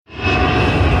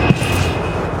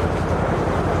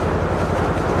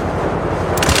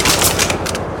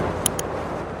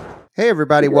Hey,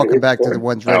 everybody. Welcome back to the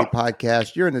One's Ready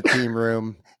podcast. You're in the team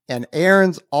room, and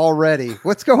Aaron's already.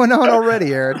 What's going on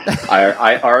already, Aaron?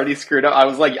 I already screwed up. I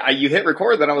was like, you hit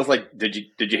record. Then I was like, did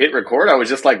you hit record? I was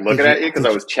just like looking at you because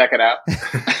I was checking out.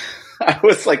 I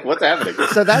was like, what's happening?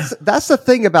 So that's the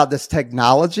thing about this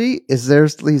technology is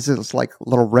there's these like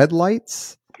little red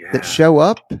lights that show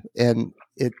up, and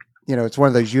it's one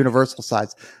of those universal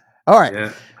signs. All right.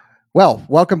 Yeah. Well,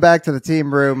 welcome back to the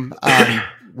team room.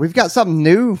 We've got something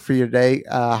new for you today.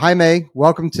 Jaime,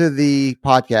 welcome to the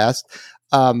podcast.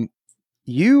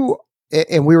 You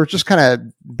and we were just kind of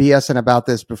BSing about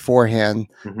this beforehand,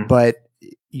 but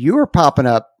you are popping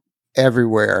up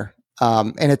everywhere.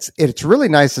 And it's really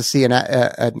nice to see an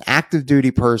active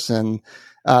duty person.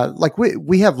 Like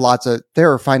we have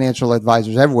there are financial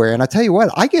advisors everywhere. And I tell you what,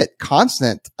 I get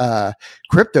constant,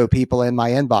 crypto people in my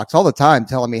inbox all the time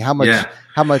telling me how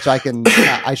much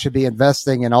I should be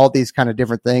investing in all these kind of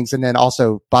different things. And then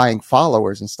also buying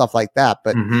followers and stuff like that.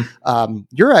 But,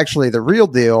 you're actually the real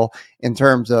deal in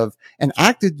terms of an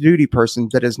active duty person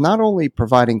that is not only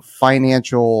providing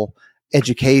financial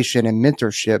education and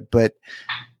mentorship, but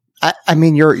I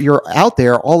mean, you're out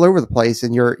there all over the place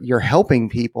and you're helping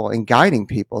people and guiding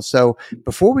people. So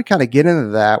before we kind of get into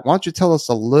that, why don't you tell us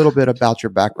a little bit about your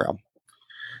background?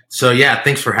 So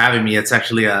thanks for having me. It's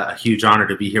actually a huge honor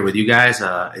to be here with you guys.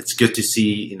 It's good to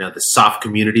see, the soft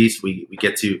communities. We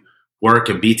get to work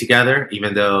and be together,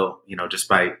 even though, just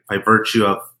by virtue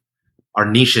of our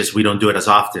niches, we don't do it as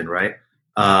often, right?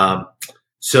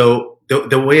 So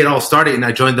the way it all started, and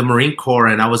I joined the Marine Corps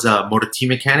and I was a motor T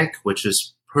mechanic, which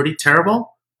is pretty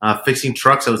terrible. Fixing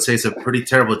trucks, I would say, is a pretty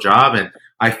terrible job. And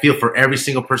I feel for every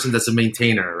single person that's a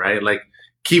maintainer, right? Like,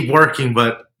 keep working,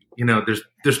 but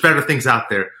there's better things out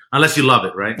there, unless you love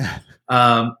it, right?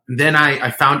 Then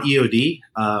I found EOD.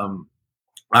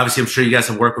 Obviously, I'm sure you guys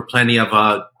have worked with plenty of,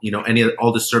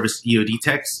 all the service EOD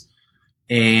techs.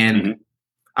 And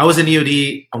I was in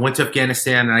EOD. I went to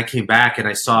Afghanistan and I came back and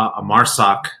I saw a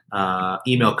MARSOC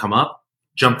email come up,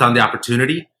 jumped on the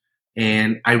opportunity.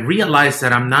 And I realized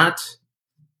that I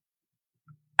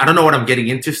don't know what I'm getting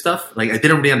into stuff. Like, I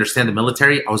didn't really understand the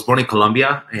military. I was born in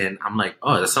Colombia and I'm like,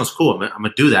 oh, that sounds cool. I'm going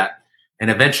to do that.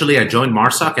 And eventually I joined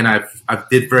MARSOC and I've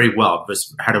did very well.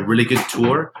 I had a really good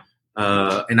tour.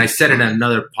 And I said in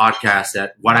another podcast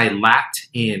that what I lacked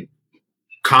in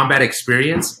combat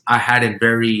experience, I had in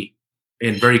very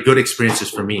good experiences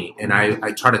for me. And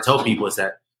I try to tell people is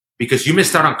that because you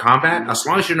missed out on combat, as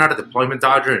long as you're not a deployment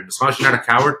dodger and as long as you're not a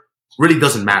coward, really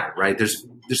doesn't matter, right? There's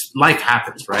life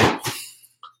happens, right?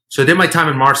 So I did my time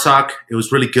in MARSOC. It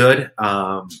was really good.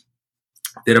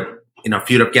 Did a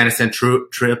few Afghanistan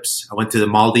trips. I went to the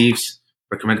Maldives.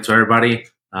 Recommend it to everybody.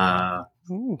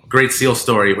 Great SEAL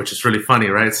story, which is really funny,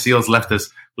 right? SEALs left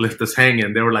us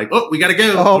hanging. They were like, "Oh, we gotta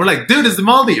go." Oh. We're like, "Dude, it's the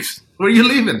Maldives. Where are you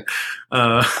leaving?"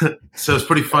 So it's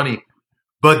pretty funny.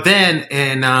 But then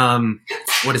in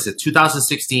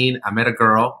 2016, I met a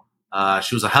girl.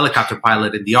 She was a helicopter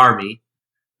pilot in the Army,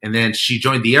 and then she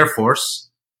joined the Air Force.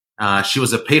 She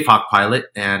was a PAFOC pilot,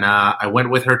 and I went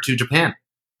with her to Japan.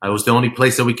 It was the only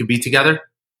place that we could be together.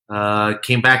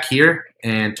 Came back here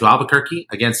and to Albuquerque.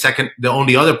 Again, the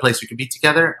only other place we could be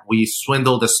together. We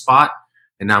swindled a spot,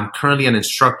 and I'm currently an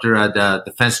instructor at the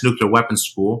Defense Nuclear Weapons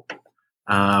School.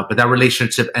 But that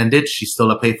relationship ended. She's still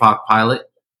a PAFOC pilot.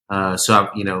 So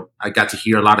I got to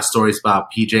hear a lot of stories about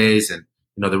PJs and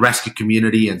the rescue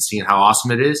community and seeing how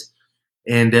awesome it is.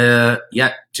 And the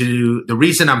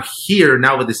reason I'm here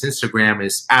now with this Instagram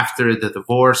is after the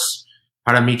divorce,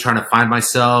 part of me trying to find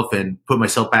myself and put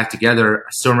myself back together.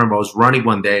 I still remember I was running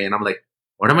one day and I'm like,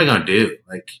 what am I going to do?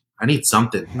 Like, I need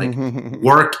something. Like,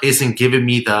 work isn't giving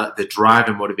me the drive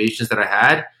and motivations that I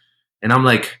had. And I'm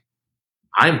like,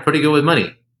 I'm pretty good with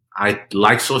money. I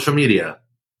like social media.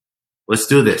 Let's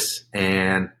do this.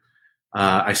 And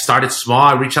I started small.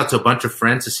 I reached out to a bunch of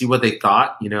friends to see what they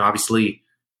thought. Obviously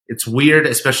it's weird,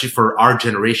 especially for our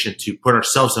generation, to put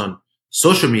ourselves on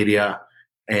social media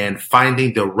and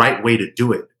finding the right way to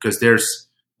do it. Because there's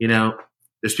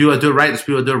people that do it right. There's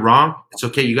people that do it wrong. It's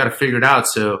okay. You got to figure it out.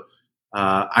 So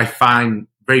I find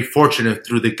very fortunate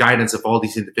through the guidance of all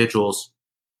these individuals.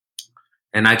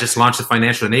 And I just launched the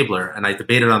Financial Enabler and I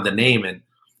debated on the name.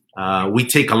 And we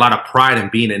take a lot of pride in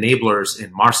being enablers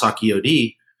in MARSOC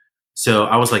EOD. So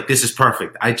I was like, this is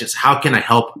perfect. How can I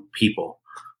help people?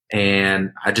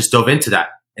 And I just dove into that.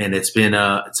 And it's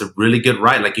a really good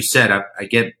ride. Like you said, I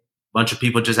get a bunch of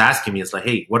people just asking me, it's like,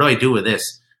 hey, what do I do with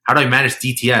this? How do I manage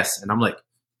DTS? And I'm like,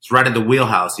 it's right in the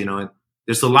wheelhouse, and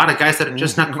there's a lot of guys that are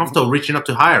just not comfortable reaching up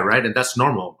to higher, right? And that's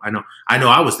normal. I know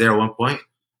I was there at one point.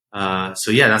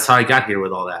 So that's how I got here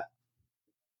with all that.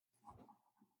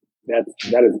 that is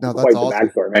quite awesome. The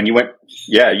backstory. And you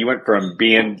went from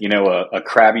being, a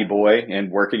crabby boy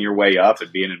and working your way up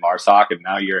and being in MARSOC, and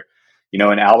now you're,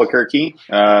 in Albuquerque,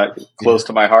 close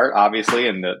to my heart, obviously,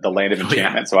 and the land of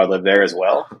enchantment. So I live there as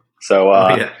well. So,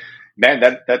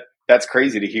 man, that's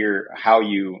crazy to hear how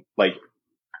you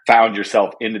found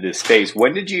yourself into this space.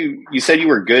 When did you said you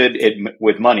were good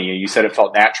with money, and you said it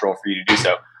felt natural for you to do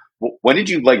so. When did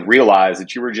you realize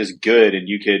that you were just good and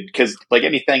you could, because like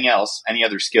anything else, any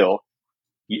other skill,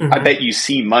 I bet you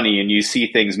see money and you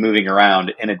see things moving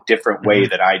around in a different way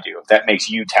than I do. That makes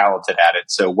you talented at it.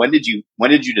 So when did you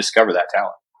discover that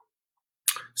talent?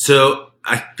 So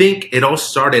I think it all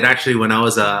started actually when I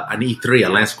was an E3, a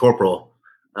Lance Corporal.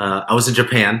 I was in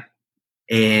Japan,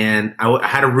 and I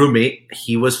had a roommate.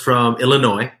 He was from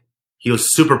Illinois. He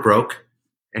was super broke,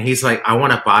 and he's like, I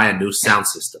want to buy a new sound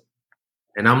system.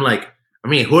 And I'm like, I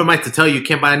mean, who am I to tell you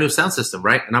can't buy a new sound system,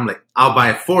 right? And I'm like, I'll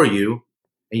buy it for you,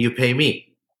 and you pay me.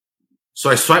 So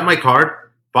I swiped my card,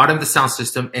 bought him the sound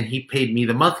system, and he paid me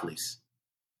the monthlies,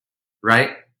 right?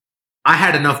 I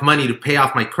had enough money to pay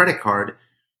off my credit card.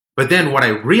 But then what I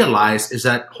realized is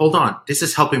that, hold on, this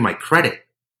is helping my credit.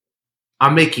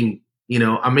 I'm making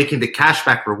the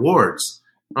cashback rewards.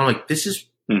 I'm like, this is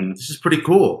pretty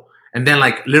cool. And then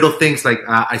little things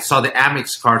I saw the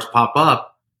Amex cards pop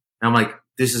up, and I'm like,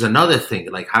 this is another thing.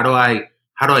 How do I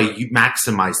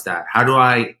maximize that? How do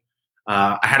I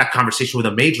had a conversation with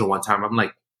a major one time. I'm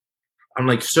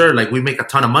like, sir, we make a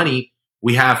ton of money.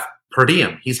 We have per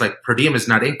diem. He's like, per diem is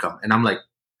not income. And I'm like,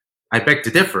 I beg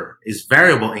to differ. It's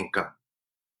variable income,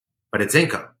 but it's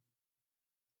income.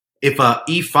 If a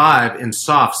E5 in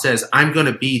SOF says, I'm going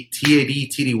to be TAD,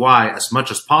 TDY as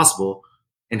much as possible,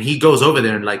 and he goes over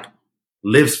there and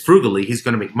lives frugally, he's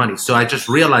going to make money. So I just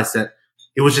realized that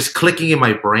it was just clicking in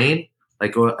my brain.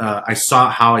 I saw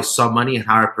how I saw money and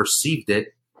how I perceived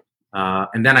it.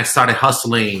 And then I started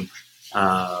hustling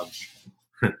airtime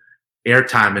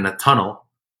in a tunnel.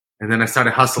 And then I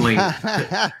started hustling.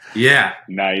 Yeah.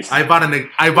 Nice. I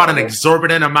bought an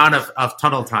exorbitant amount of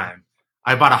tunnel time.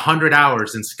 I bought 100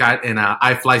 hours in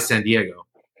iFly San Diego.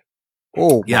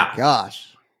 Oh, my gosh.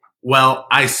 Well,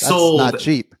 That's not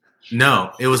cheap.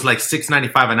 No, it was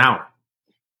 $6.95 an hour.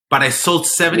 But I sold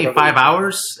 75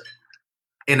 hours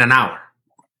in an hour.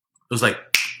 It was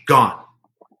gone.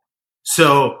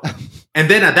 So, and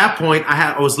then at that point,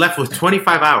 I was left with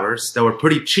 25 hours that were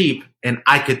pretty cheap, and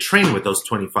I could train with those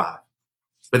 25.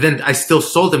 But then I still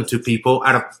sold them to people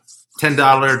at a $10,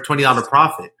 $20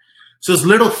 profit. So it's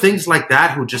little things like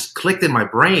that who just clicked in my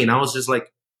brain. I was just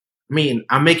like,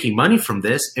 I'm making money from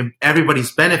this, and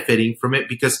everybody's benefiting from it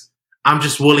because I'm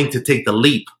just willing to take the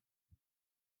leap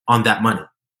on that money,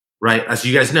 right? As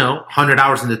you guys know, 100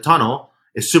 hours in the tunnel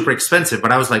is super expensive,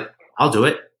 but I was like, I'll do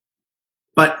it.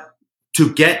 But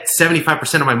to get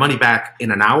 75% of my money back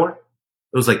in an hour,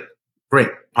 it was great,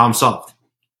 problem solved,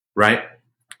 right?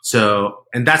 So,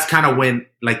 and that's kind of when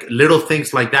little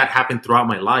things like that happen throughout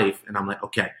my life. And I'm like,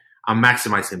 okay, I'm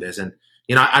maximizing this. And,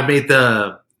 I made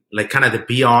the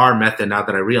BR method now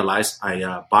that I realized.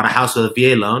 I bought a house with a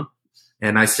VA loan,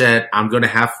 and I said, I'm going to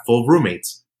have full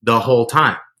roommates the whole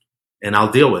time, and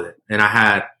I'll deal with it. And I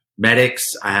had medics,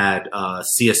 I had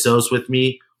CSOs with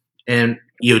me, and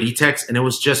EOD techs, and it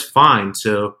was just fine.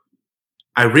 So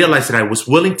I realized that I was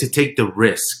willing to take the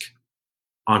risk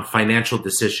on financial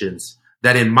decisions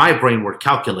that in my brain were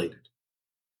calculated.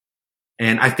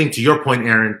 And I think to your point,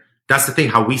 Aaron, that's the thing,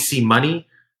 how we see money,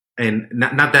 and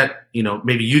not that,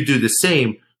 maybe you do the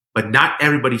same, but not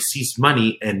everybody sees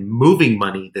money and moving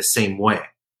money the same way,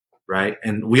 right?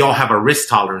 And we all have our risk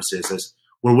tolerances, as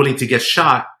we're willing to get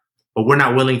shot, but we're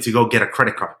not willing to go get a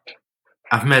credit card.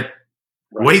 I've met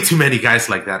way too many guys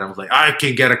like that. I was like, I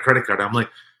can't get a credit card. I'm like,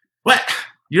 what?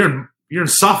 You're in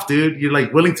soft, dude.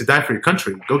 You're willing to die for your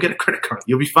country. Go get a credit card.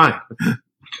 You'll be fine.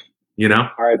 All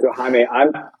right. So Jaime,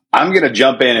 I'm going to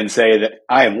jump in and say that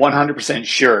I am 100%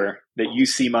 sure that you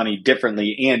see money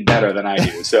differently and better than I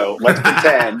do. So let's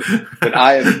pretend that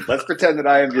I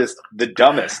am just the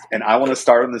dumbest, and I want to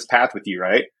start on this path with you,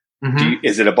 right? Mm-hmm.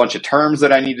 Is it a bunch of terms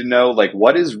that I need to know?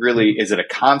 What is it a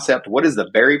concept? What is the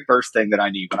very first thing that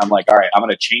I need when I'm like, all right, I'm going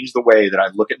to change the way that I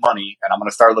look at money, and I'm going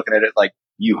to start looking at it like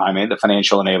you, Jaime, the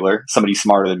financial enabler, somebody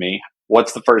smarter than me.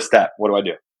 What's the first step? What do I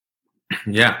do?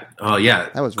 Yeah. Oh, yeah.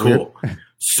 That was cool. Weird.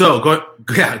 So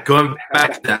going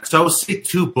back to that. So I would say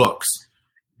 2 books,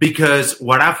 because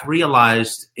what I've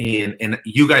realized and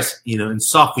you guys, in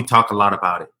SOF, we talk a lot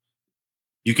about it.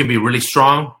 You can be really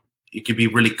strong. You can be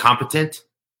really competent.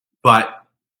 But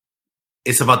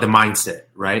it's about the mindset,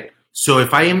 right? So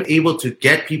if I am able to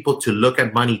get people to look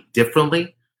at money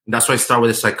differently, and that's why I start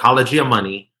with the psychology of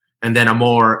money, and then a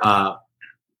more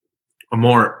a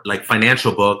more like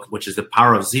financial book, which is The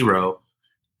Power of Zero,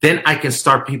 then I can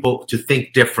start people to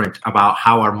think different about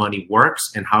how our money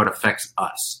works and how it affects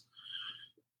us.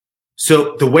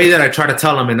 So the way that I try to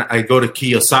tell them, and I go to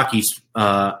Kiyosaki's,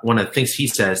 one of the things he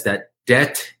says, that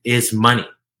debt is money.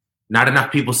 Not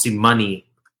enough people see money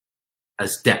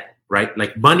as debt, right?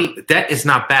 Like debt is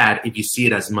not bad if you see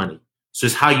it as money. So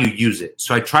it's how you use it.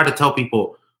 So I try to tell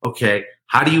people, okay,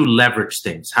 how do you leverage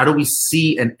things? How do we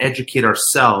see and educate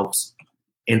ourselves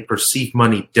and perceive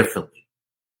money differently?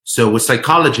 So with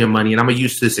psychology and money, and I'm going to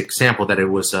use this example that it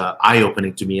was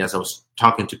eye-opening to me as I was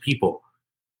talking to people.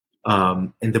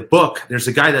 In the book, there's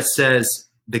a guy that says,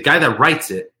 the guy that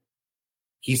writes it,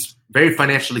 he's very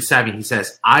financially savvy. He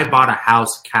says, I bought a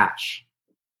house cash.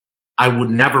 I would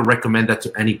never recommend that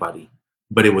to anybody,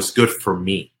 but it was good for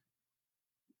me.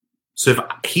 So if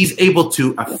he's able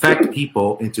to affect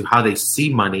people into how they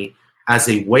see money as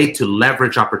a way to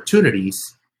leverage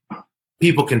opportunities,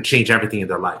 people can change everything in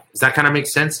their life. Does that kind of make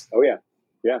sense? Oh yeah.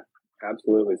 Yeah,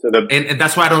 absolutely. So and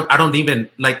that's why I don't even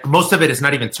like, most of it is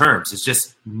not even terms. It's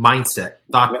just mindset,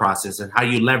 thought process, and how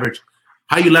you leverage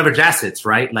assets,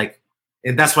 right? Like,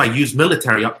 and that's why I use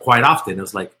military quite often.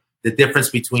 It's like the difference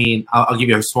between, I'll give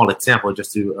you a small example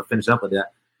just to finish up with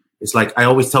that. It's like, I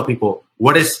always tell people,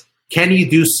 can you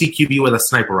do CQB with a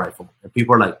sniper rifle? And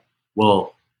people are like,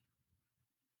 well,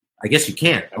 I guess you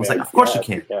can. I was like, of course you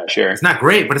can. Yeah, sure. It's not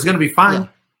great, but it's going to be fine. Yeah.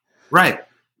 Right.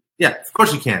 Yeah, of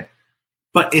course you can.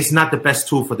 But it's not the best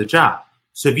tool for the job.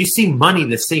 So if you see money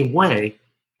the same way,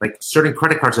 like certain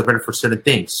credit cards are better for certain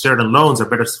things, certain loans are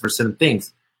better for certain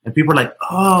things. And people are like,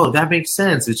 oh, that makes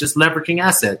sense. It's just leveraging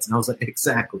assets. And I was like,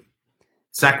 exactly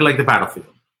like the battlefield.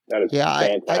 That is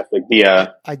fantastic.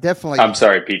 I definitely. I'm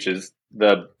sorry, Peaches.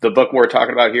 The book we're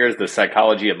talking about here is The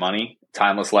Psychology of Money,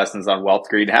 Timeless Lessons on Wealth,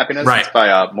 Greed, and Happiness. Right. It's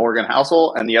by Morgan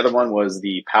Housel. And the other one was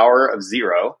The Power of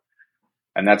Zero.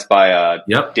 And that's by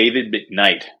David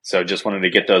McKnight. So just wanted to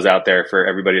get those out there for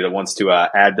everybody that wants to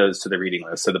add those to the reading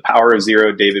list. So The Power of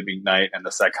Zero, David McKnight, and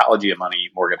The Psychology of Money,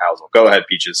 Morgan Housel. Go ahead,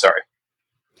 Peaches. Sorry.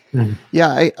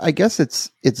 Yeah, I guess it's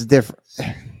different.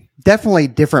 Definitely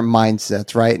different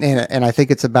mindsets, right? And I think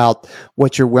it's about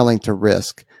what you're willing to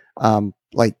risk. I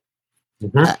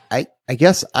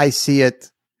guess I see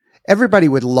it. Everybody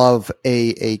would love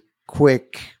a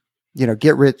quick,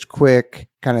 get rich quick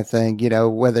kind of thing.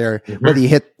 Whether you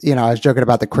hit, I was joking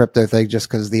about the crypto thing just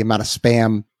because the amount of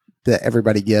spam that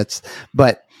everybody gets.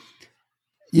 But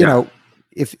you know,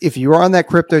 if you are on that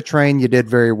crypto train, you did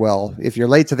very well. If you're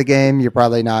late to the game, you're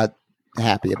probably not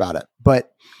happy about it.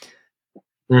 But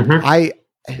I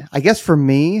guess for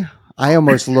me, I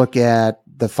almost look at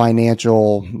the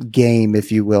financial game,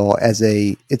 if you will, as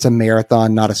it's a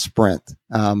marathon, not a sprint.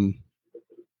 Know,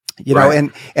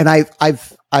 and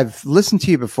I've listened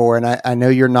to you before, and I know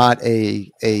you're not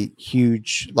a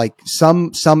huge, like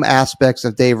some aspects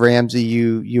of Dave Ramsey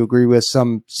you agree with,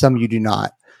 some you do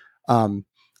not. I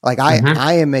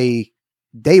am a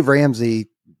Dave Ramsey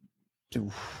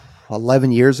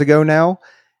 11 years ago now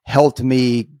helped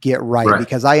me get right.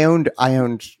 Because I owned,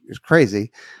 it's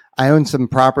crazy. I owned some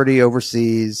property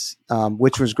overseas,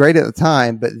 which was great at the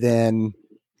time, but then,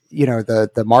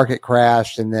 the market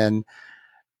crashed, and then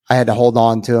I had to hold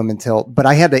on to them but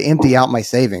I had to empty out my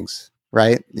savings,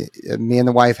 right? Me and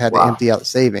the wife had to empty out the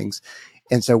savings.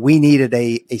 And so we needed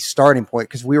a starting point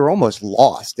because we were almost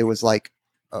lost. It was like,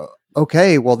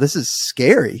 okay, well, this is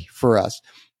scary for us.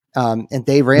 And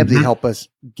Dave Ramsey helped us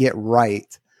get right.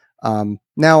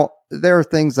 Now there are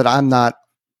things that I'm not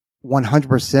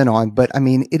 100% on, but I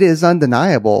mean, it is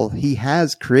undeniable. He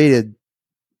has gotten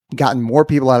more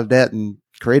people out of debt and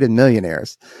created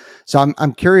millionaires. So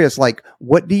I'm curious, like,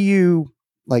 what do you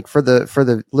like for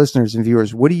the listeners and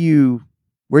viewers? Where do you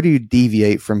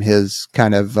deviate from his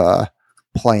kind of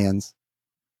plans?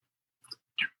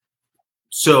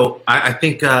 So I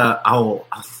think there's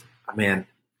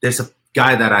a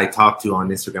guy that I talk to on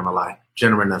Instagram a lot,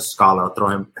 gentleman and a scholar. I'll throw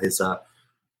him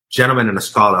gentleman and a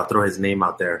scholar. I'll throw his name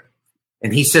out there.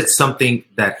 And he said something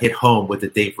that hit home with the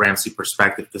Dave Ramsey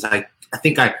perspective, because I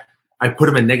think I put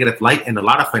him in negative light, and a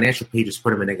lot of financial pages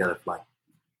put him in negative light.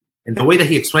 And the way that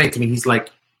he explained it to me, he's like,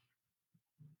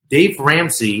 Dave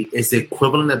Ramsey is the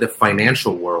equivalent of the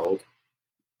financial world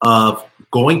of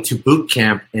going to boot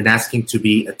camp and asking to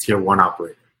be a tier 1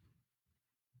 operator.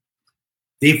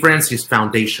 Dave Ramsey is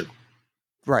foundational.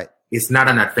 Right. It's not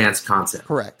an advanced concept.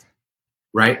 Correct.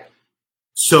 Right?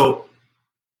 So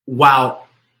while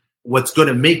what's going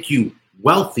to make you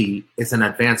wealthy is an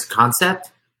advanced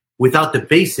concept, without the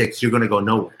basics, you're going to go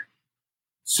nowhere.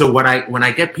 So when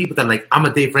I get people that are like, I'm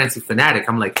a Dave Ramsey fanatic,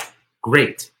 I'm like,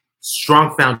 great,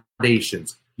 strong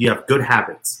foundations. You have good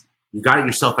habits. You got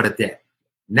yourself out of debt.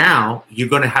 Now you're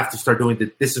going to have to start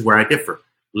doing this is where I differ.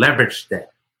 Leverage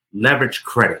debt, leverage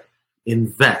credit,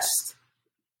 invest.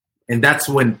 And that's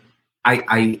when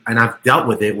I've dealt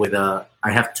with it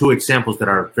I have two examples that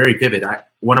are very vivid.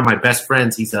 One of my best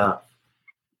friends, he's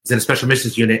in a special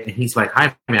missions unit, and he's like,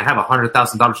 "Hi, man, I have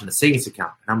 $100,000 in a savings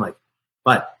account." And I'm like,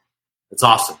 "But it's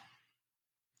awesome.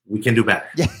 We can do better."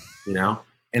 Yeah. You know?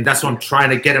 And that's what I'm trying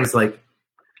to get him is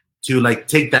to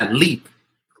take that leap,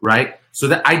 right? So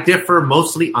that I differ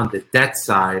mostly on the debt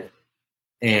side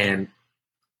and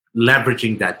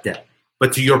leveraging that debt.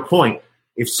 But to your point,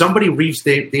 if somebody reads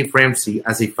Dave Ramsey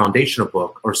as a foundational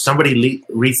book, or somebody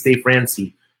reads Dave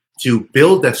Ramsey to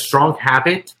build a strong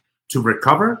habit to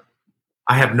recover,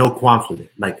 I have no qualms with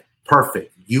it. Like,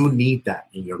 perfect. You need that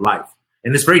in your life.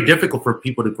 And it's very difficult for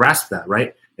people to grasp that, right?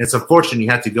 And it's unfortunate you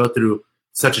had to go through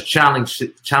such a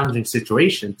challenging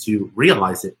situation to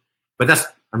realize it. But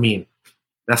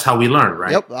that's how we learn,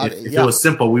 right? Yep. If it was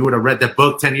simple, we would have read that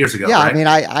book 10 years ago. Yeah, right? I mean,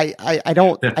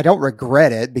 I don't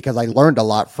regret it because I learned a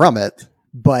lot from it.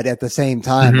 But at the same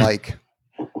time, like,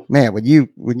 man, when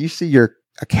you see your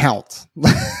account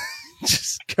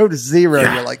just go to zero,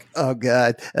 you're like, oh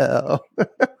God. Oh.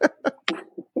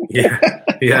 Yeah.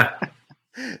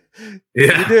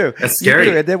 You do. That's scary.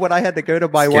 You do. And then when I had to go to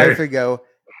my wife and go,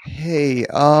 hey,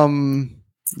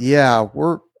 yeah,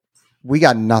 we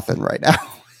got nothing right now.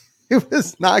 It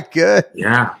was not good.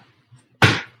 Yeah.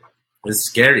 It's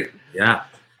scary. Yeah.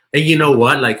 And you know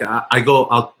what? Like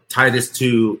I'll tie this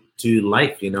to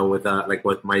life, you know, with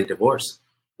my divorce.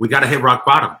 We got to hit rock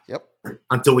bottom. Yep.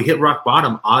 Until we hit rock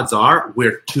bottom, odds are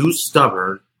we're too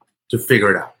stubborn to figure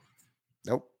it out.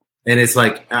 Nope. And it's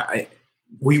like,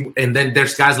 and then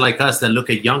there's guys like us that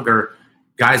look at younger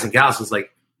guys and gals who's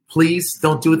like, please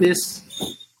don't do this.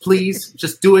 Please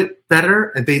just do it better.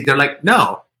 And they're like,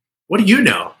 no, what do you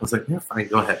know? I was like, yeah, fine,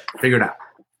 go ahead. Figure it out.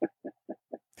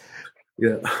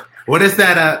 Yeah. What is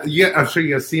that? Yeah, I'm sure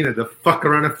you've seen it. The fuck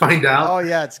around and find out. Oh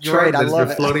yeah, it's great. I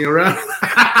love it. Floating around.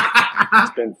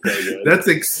 It's been so good. That's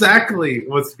exactly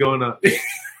what's going on.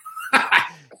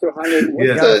 So,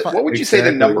 what would you say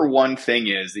the number one thing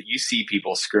is that you see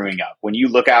people screwing up when you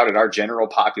look out at our general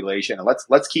population? And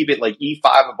let's keep it like E5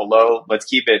 and below. Let's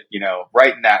keep it,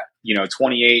 right in that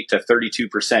 28 to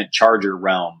 32% charger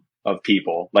realm of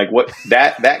people. Like what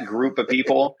that group of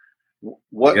people.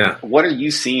 What are you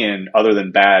seeing other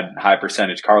than bad high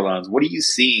percentage car loans? What are you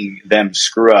seeing them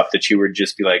screw up that you would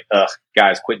just be like, ugh,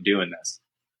 guys, quit doing this?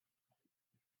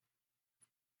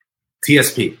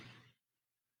 TSP.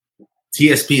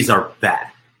 TSPs are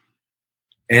bad.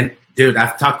 And dude,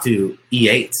 I've talked to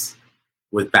E8s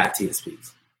with bad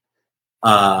TSPs.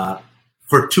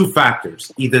 For two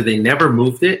factors. Either they never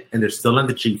moved it and they're still in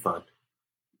the G fund,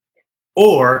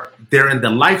 or they're in the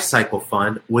life cycle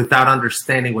fund without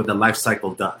understanding what the life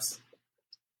cycle does.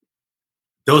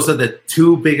 Those are the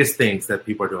two biggest things that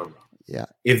people are doing wrong. Yeah.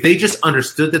 If they just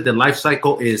understood that the life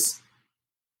cycle is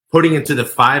putting into the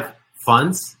 5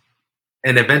 funds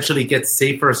and eventually get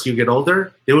safer as you get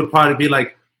older, they would probably be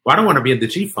like, well, I don't want to be in the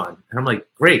G fund. And I'm like,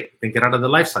 great, then get out of the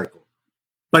life cycle.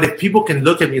 But if people can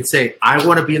look at me and say, I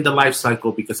want to be in the life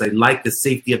cycle because I like the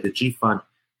safety of the G fund,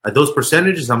 at those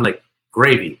percentages, I'm like,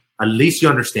 gravy. At least you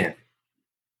understand it.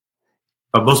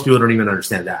 But most people don't even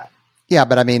understand that. Yeah,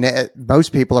 but I mean,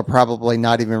 most people are probably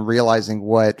not even realizing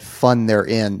what fund they're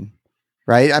in,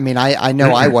 right? I mean, I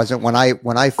know I wasn't when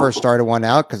I first started one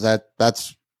out because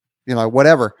that's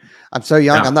whatever. I'm so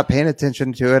young, I'm not paying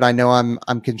attention to it. I know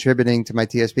I'm contributing to my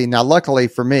TSP. Now, luckily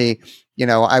for me,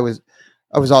 I was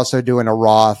also doing a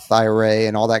Roth IRA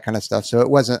and all that kind of stuff.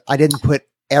 So I didn't put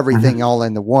everything all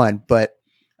into one, but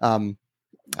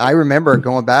I remember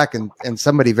going back and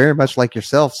somebody very much like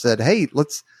yourself said, hey,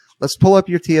 let's pull up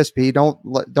your TSP.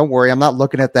 Don't worry. I'm not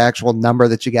looking at the actual number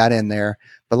that you got in there,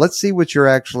 but let's see what you're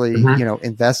actually,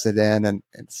 invested in. And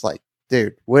it's like,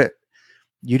 dude, what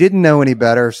you didn't know any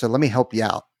better. So let me help you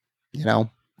out,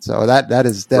 so that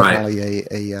is definitely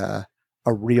a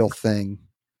real thing.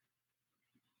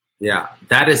 Yeah.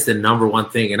 That is the number one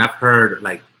thing. And I've heard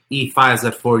like E5s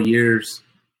at 4 years,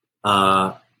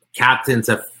 captains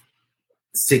at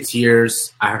 6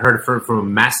 years. I heard from a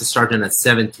master sergeant at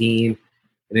 17.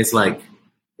 And it's like,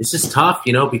 it's just tough,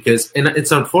 because, and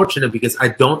it's unfortunate because I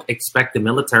don't expect the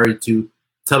military to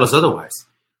tell us otherwise.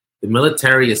 The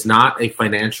military is not a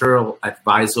financial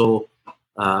advisor,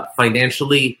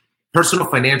 personal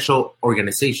financial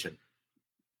organization.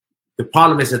 The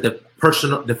problem is that the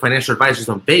financial advisors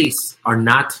on base are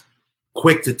not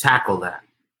quick to tackle that.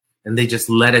 And they just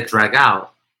let it drag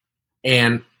out.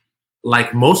 And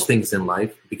like most things in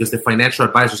life, because the financial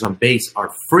advisors on base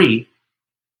are free,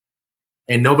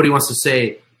 and nobody wants to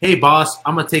say, hey, boss,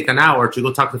 I'm going to take an hour to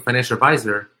go talk to a financial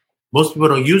advisor. Most people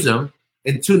don't use them.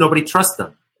 And two, nobody trusts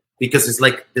them because it's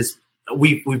like this.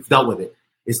 We've dealt with it.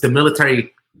 It's the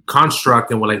military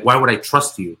construct. And we're like, why would I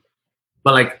trust you?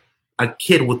 But like a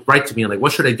kid would write to me like,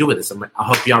 what should I do with this? I'm like,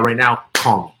 I'll help you out right now.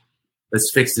 Call me.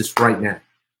 Let's fix this right now.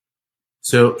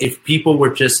 So if people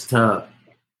were just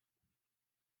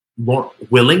more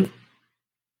willing,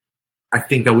 I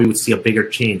think that we would see a bigger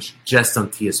change just on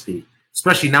TSP,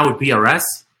 especially now with BRS.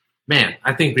 Man,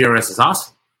 I think BRS is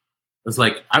awesome. It's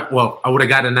like, I would have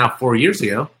gotten it now 4 years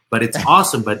ago, but it's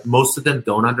awesome. But most of them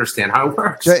don't understand how it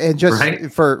works. And just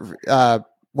right? for,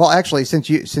 actually, since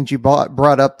you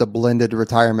brought up the blended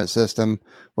retirement system,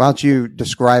 why don't you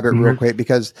describe it real quick?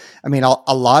 Because I mean,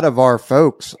 a lot of our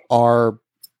folks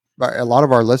a lot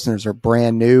of our listeners are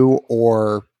brand new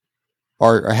or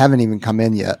haven't even come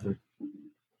in yet.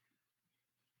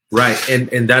 Right.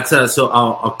 And that's so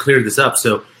I'll clear this up.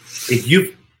 So if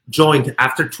you've joined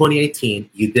after 2018,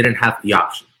 you didn't have the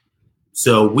option.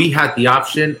 So we had the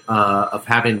option of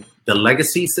having the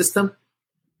legacy system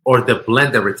or the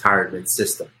blended retirement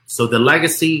system. So the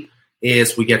legacy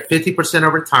is we get 50%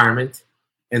 of retirement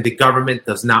and the government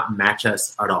does not match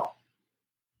us at all.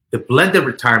 The blended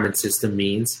retirement system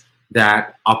means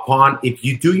that if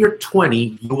you do your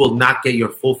 20, you will not get your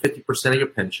full 50% of your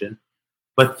pension.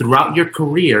 But throughout your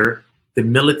career, the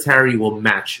military will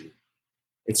match you.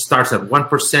 It starts at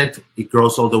 1%. It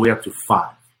grows all the way up to 5%.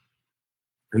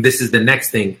 And this is the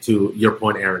next thing to your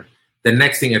point, Aaron. The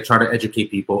next thing I try to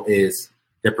educate people is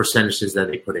the percentages that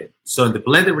they put in. So in the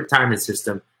blended retirement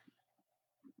system,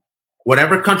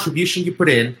 whatever contribution you put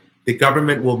in, the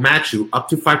government will match you up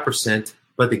to 5%,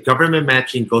 but the government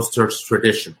matching goes towards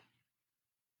traditional.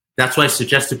 That's why I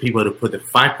suggest to people to put the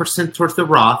 5% towards the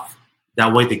Roth.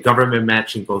 That way the government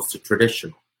matching goes to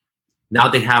traditional. Now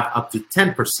they have up to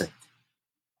 10%.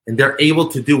 And they're able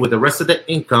to do with the rest of the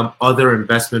income other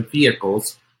investment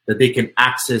vehicles that they can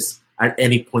access at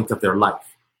any point of their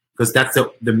life. Because that's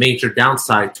the major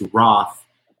downside to Roth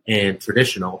and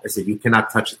traditional is that you cannot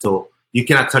touch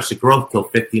the growth till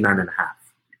 59 and a half.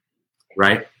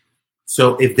 Right?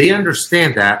 So if they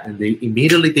understand that and they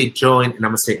join, and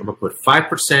I'm going to put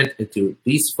 5% into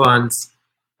these funds,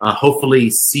 hopefully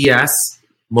CS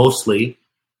mostly,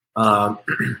 and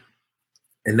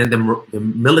then the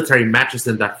military matches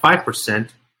them that 5%,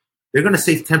 they're going to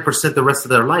save 10% the rest of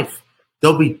their life.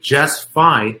 They'll be just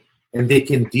fine, and they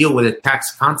can deal with the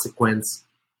tax consequence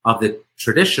of the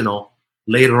traditional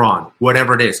later on,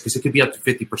 whatever it is, because it could be up to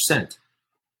 50%.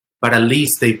 But at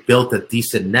least they built a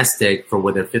decent nest egg for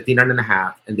when they're 59 and a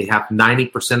half, and they have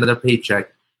 90% of their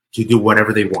paycheck to do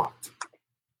whatever they want.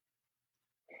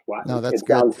 Wow. No, that's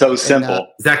good. So simple.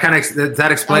 Does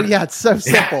that explain? Oh, yeah, it's so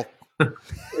simple.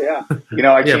 Yeah. You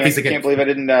know, I can't believe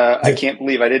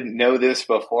I didn't know this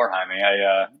before, Jaime.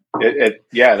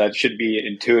 That should be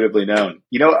intuitively known.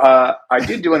 You know, I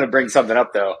did want to bring something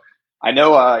up though. I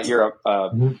know you're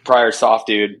a prior soft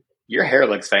dude. Your hair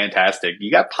looks fantastic. You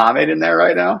got pomade in there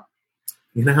right now?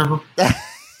 You know,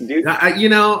 dude.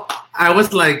 I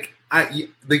was like,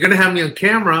 they're gonna have me on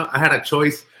camera. I had a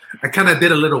choice. I kind of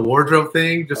did a little wardrobe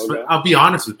thing. I'll be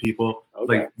honest with people.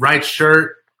 Okay. Like right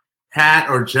shirt, hat,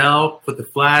 or gel, put the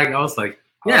flag. I was like,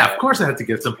 of course I have to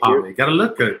get some pomade. Got to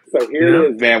look good. So here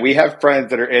it is, man. We have friends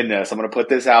that are in this. I'm going to put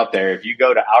this out there. If you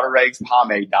go to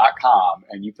outerregspomade.com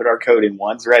and you put our code in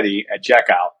One's Ready at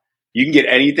checkout, you can get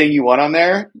anything you want on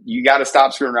there. You got to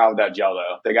stop screwing around with that gel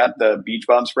though. They got the beach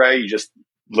bum spray. You just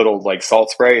little like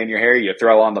salt spray in your hair. You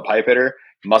throw on the pipe hitter,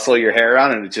 muscle your hair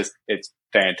around, and it's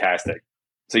fantastic.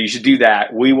 So you should do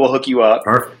that. We will hook you up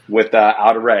with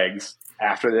Outer Regs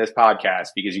after this podcast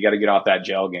because you got to get off that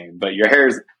gel game. But your hair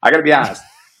is, I got to be honest.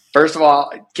 First of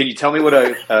all, can you tell me what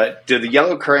do the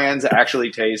yellow crayons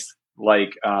actually taste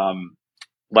like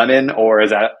lemon, or is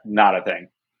that not a thing?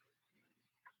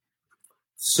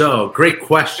 So great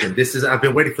question. I've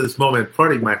been waiting for this moment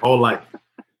probably my whole life.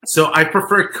 So I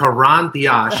prefer Caran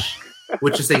d'Ache,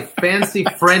 which is a fancy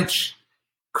French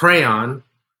crayon.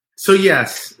 So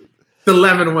yes, the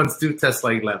lemon ones do taste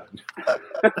like lemon.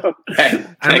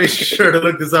 I made sure to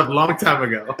look this up a long time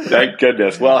ago. Thank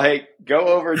goodness. Well, hey, go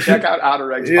over and check out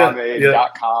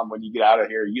outerregspomade.com when you get out of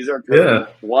here. Use our code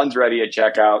One's Ready at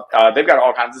checkout. They've got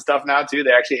all kinds of stuff now too.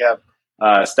 They actually have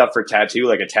stuff for tattoo,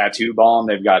 like a tattoo balm.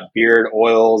 They've got beard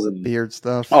oils and beard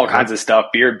stuff, all kinds of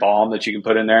stuff. Beard balm that you can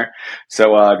put in there.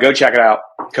 So go check it out.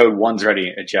 Code One's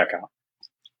Ready at checkout.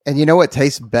 And you know what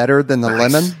tastes better than the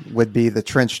lemon would be the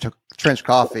trench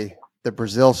coffee, the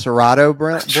Brazil Cerrado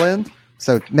blend.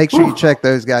 So make sure you check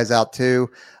those guys out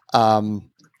too.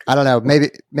 I don't know.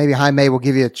 Maybe Jaime will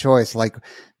give you a choice. Like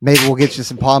maybe we'll get you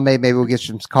some pomade, maybe we'll get you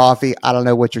some coffee. I don't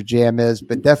know what your jam is,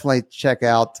 but definitely check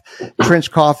out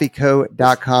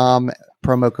trenchcoffeeco.com.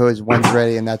 Promo code is When's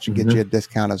Ready, and that should get you a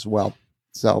discount as well.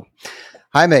 So,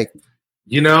 Jaime.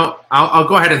 I'll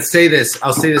go ahead and say this.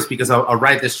 I'll say this because I'll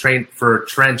ride this train for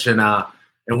Trench and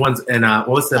what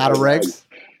was the out of regs?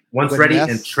 Once Ready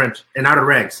and Trench and out of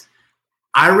regs.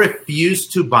 I refuse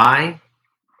to buy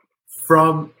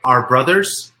from our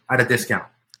brothers at a discount.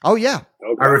 Oh yeah,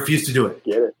 Okay. I refuse to do it.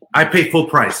 Get it. I pay full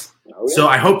price. Oh, yeah. So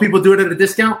I hope people do it at a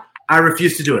discount. I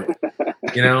refuse to do it.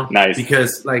 Nice.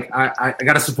 Because like I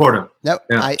got to support them. Nope.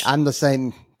 Yeah. I'm the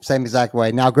same exact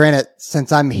way. Now, granted,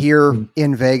 since I'm here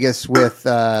in Vegas with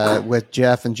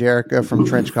Jeff and Jerica from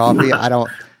Trench Coffee, I don't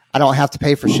have to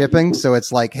pay for shipping. So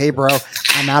it's like, hey, bro,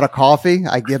 I'm out of coffee.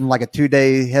 I give him like a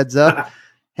 2-day heads up.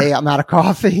 Hey, I'm out of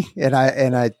coffee,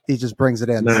 and he just brings it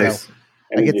in. Nice. So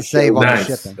I get to save on the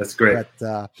shipping. That's great.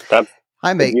 But That's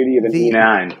I make beauty of an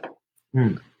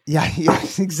E9. Yeah,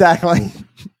 exactly.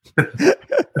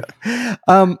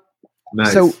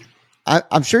 Nice. So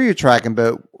I'm sure you're tracking,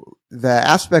 but the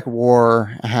Aspect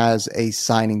War has a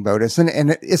signing bonus,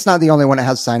 and it's not the only one that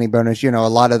has signing bonus. A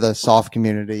lot of the soft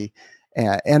community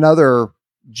and other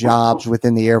jobs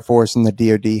within the Air Force and the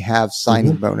DoD have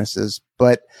signing bonuses,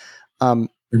 but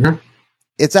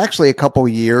it's actually a couple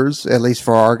years, at least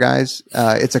for our guys.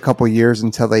 It's a couple years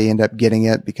until they end up getting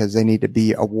it because they need to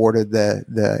be awarded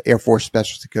the Air Force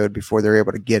Specialty Code before they're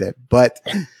able to get it. But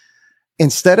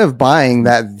instead of buying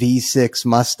that V6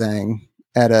 Mustang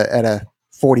at a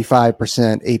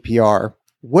 45% APR,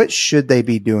 what should they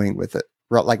be doing with it?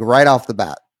 Like right off the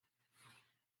bat.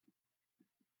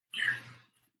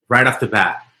 Right off the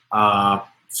bat.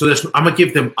 So I'm going to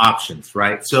give them options,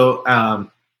 right? So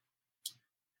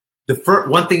the first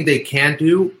one thing they can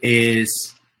do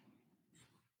is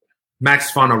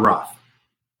max fund a Roth,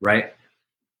 right?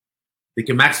 They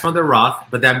can max fund their Roth,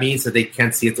 but that means that they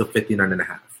can't see it till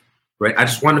 59.5, right? I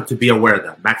just want them to be aware of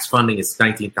that. Max funding is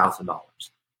 $19,000.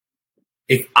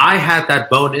 If I had that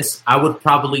bonus, I would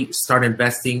probably start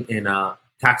investing in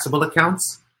taxable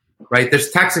accounts, right?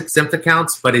 There's tax exempt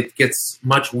accounts, but it gets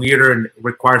much weirder and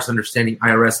requires understanding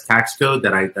IRS tax code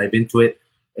that I dive into it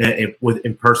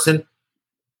in person.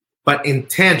 But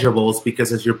intangibles,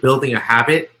 because as you're building a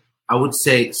habit, I would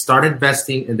say start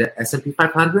investing in the S&P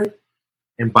 500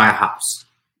 and buy a house.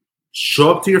 Show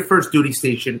up to your first duty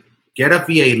station, get a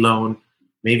VA loan,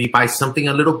 maybe buy something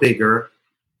a little bigger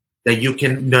that you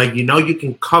can you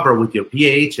can cover with your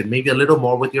PH and maybe a little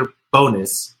more with your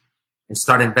bonus, and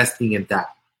start investing in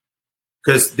that.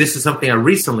 Because this is something I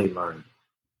recently learned.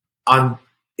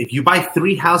 If you buy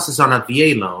 3 houses on a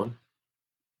VA loan,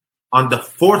 on the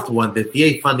 4th one, the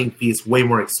VA funding fee is way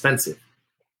more expensive.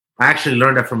 I actually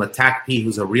learned that from a TAC-P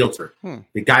who's a realtor.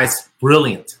 The guy's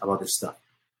brilliant about this stuff.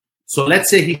 So let's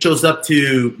say he shows up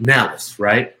to Nellis,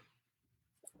 right?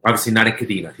 Obviously not in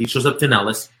Kadena. He shows up to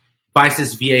Nellis, buys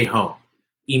his VA home,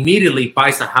 immediately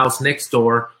buys a house next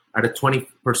door at a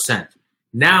 20%.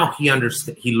 Now he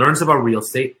learns about real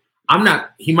estate.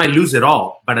 He might lose it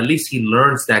all, but at least he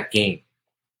learns that game,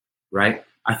 right?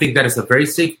 I think that is a very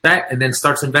safe bet, and then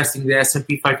starts investing in the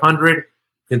S&P 500,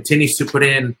 continues to put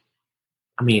in,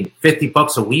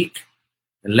 $50 a week,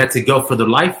 and lets it go for the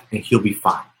life, and he'll be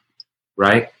fine,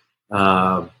 right?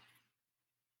 And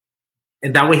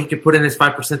that way he can put in his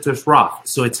 5% to his Roth.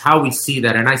 So it's how we see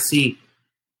that, and I see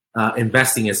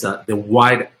investing as the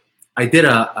wide. I did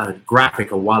a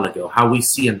graphic a while ago, how we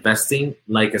see investing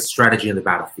like a strategy in the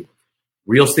battlefield.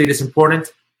 Real estate is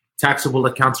important. Taxable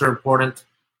accounts are important.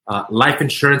 Life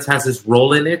insurance has its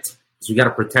role in it, so we got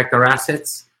to protect our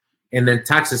assets. And then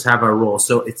taxes have a role.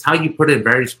 So it's how you put it in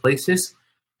various places.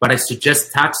 But I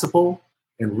suggest taxable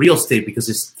and real estate because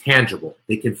it's tangible.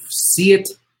 They can see it,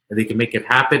 and they can make it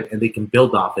happen, and they can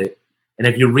build off it. And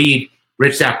if you read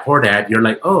Rich Dad Poor Dad, you're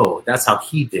like, oh, that's how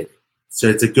he did it. So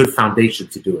it's a good foundation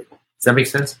to do it. Does that make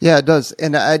sense? Yeah, it does.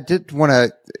 And I did want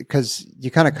to, because you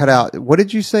kind of cut out. What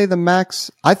did you say the max?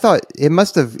 I thought it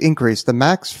must have increased. The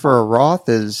max for a Roth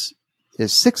is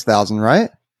 6,000,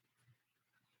 right?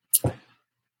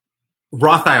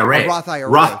 Roth IRA. Roth IRA.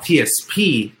 Roth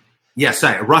TSP. Yeah,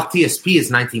 sorry. Roth TSP is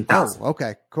 19,000. Oh,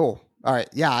 okay, cool. All right.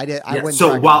 Yeah, I did. I wouldn't.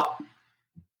 So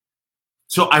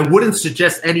I wouldn't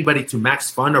suggest anybody to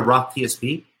max fund a Roth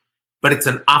TSP, but it's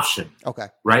an option. Okay.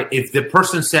 Right. If the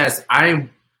person says, I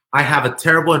have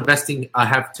terrible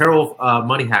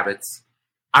money habits.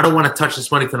 I don't want to touch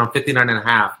this money till I'm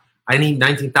 59.5. I need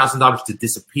 $19,000 to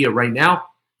disappear right now.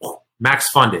 Max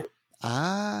fund it.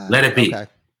 Let it be. Okay.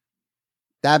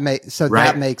 That makes sense.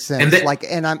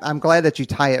 And I'm glad that you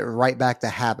tie it right back to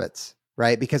habits,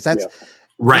 right? Because that's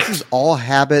Right. This is all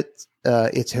habit.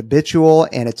 It's habitual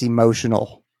and it's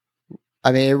emotional.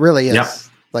 I mean, it really is. Yep.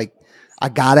 Like, I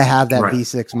gotta have that Right.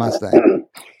 V6 Mustang.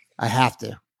 I have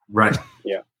to. Right.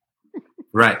 Yeah.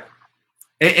 Right.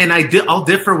 And I'll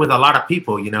differ with a lot of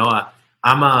people. You know,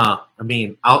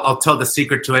 I'll tell the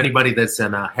secret to anybody that's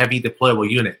in a heavy deployable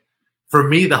unit. For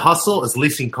me, the hustle is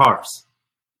leasing cars.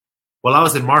 While I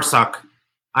was in MARSOC,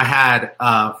 I had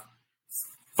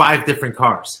 5 different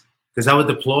cars because I would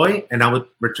deploy and I would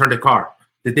return the car.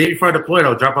 The day before I deployed, I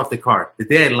would drop off the car. The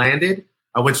day I landed,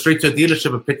 I went straight to a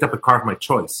dealership and picked up a car of my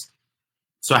choice.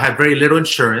 So I had very little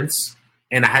insurance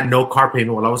and I had no car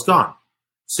payment while I was gone.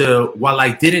 So while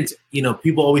I didn't,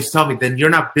 people always tell me, then you're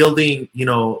not building,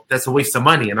 that's a waste of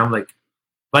money. And I'm like,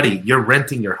 buddy, you're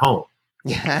renting your home.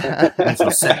 Yeah. Makes no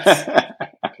sense.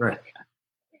 Right.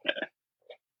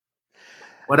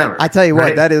 Whatever. I tell you what,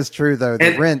 right? that is true though.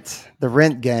 The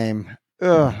rent game.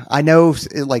 I know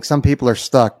like some people are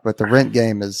stuck, but the rent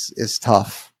game is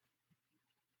tough.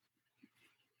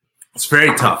 It's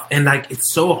very tough. And like,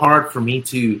 it's so hard for me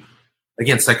to,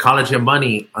 again, Psychology of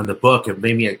Money on the book, it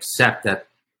made me accept that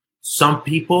some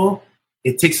people,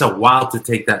 it takes a while to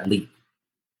take that leap.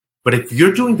 But if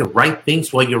you're doing the right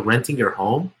things while you're renting your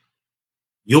home,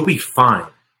 you'll be fine.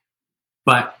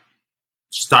 But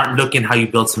start looking how you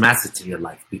build some assets in your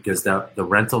life because the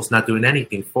rental's not doing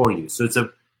anything for you. So it's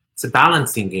a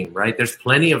balancing game, right? There's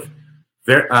plenty of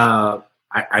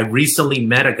I recently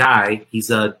met a guy,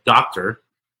 he's a doctor,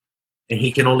 and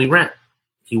he can only rent.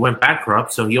 He went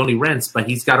bankrupt, so he only rents, but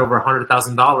he's got over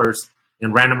 $100,000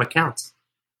 in random accounts.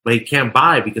 But he can't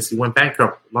buy because he went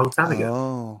bankrupt a long time ago.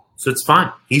 Oh. So it's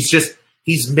fine.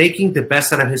 He's making the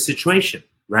best out of his situation,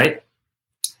 right?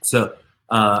 So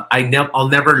I'll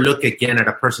never look again at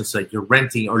a person say you're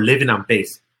renting or living on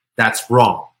base. That's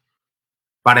wrong.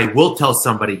 But I will tell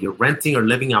somebody you're renting or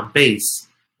living on base.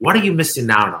 What are you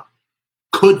missing out on?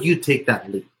 Could you take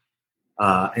that leap?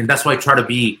 And that's why I try to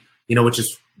be, which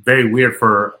is very weird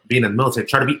for being in the military.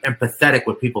 Try to be empathetic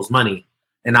with people's money.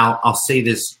 And I'll say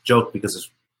this joke because it's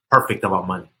perfect about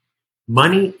money.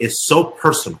 Money is so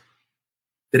personal.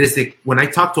 That is when I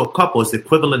talk to a couple, it's the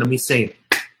equivalent of me saying,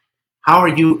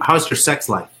 how's your sex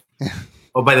life?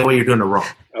 Oh, by the way, you're doing it wrong.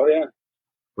 Oh, yeah.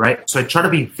 Right? So I try to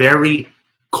be very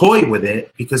coy with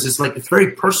it because it's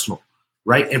very personal,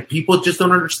 right? And people just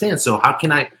don't understand. So how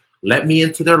can I let me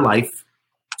into their life,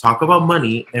 talk about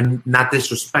money, and not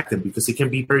disrespect them? Because it can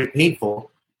be very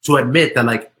painful to admit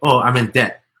that, I'm in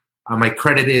debt. My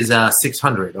credit is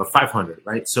 600 or 500,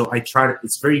 right? So I try to.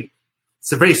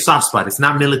 It's a very soft spot. It's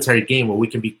not military game where we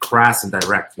can be crass and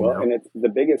direct. And it's the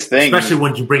biggest thing, especially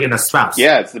when you bring in a spouse.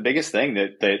 Yeah, it's the biggest thing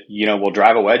that will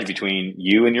drive a wedge between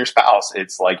you and your spouse.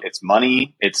 It's it's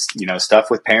money. It's stuff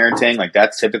with parenting.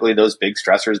 That's typically those big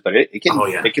stressors. But it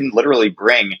can literally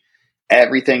bring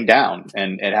everything down,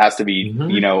 and it has to be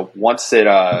once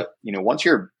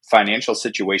your financial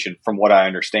situation, from what I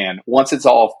understand, once it's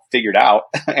all figured out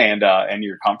and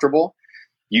you're comfortable,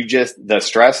 the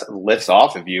stress lifts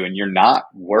off of you and you're not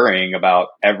worrying about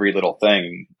every little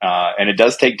thing. And it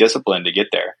does take discipline to get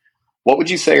there. What would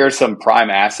you say are some prime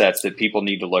assets that people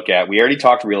need to look at? We already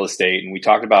talked real estate and we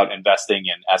talked about investing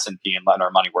in S&P and letting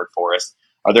our money work for us.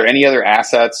 Are there any other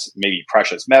assets, maybe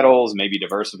precious metals, maybe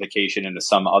diversification into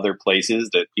some other places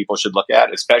that people should look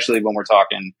at, especially when we're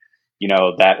talking,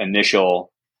 that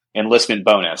initial enlistment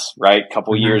bonus, right? A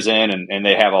couple years in and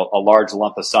they have a large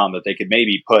lump of sum that they could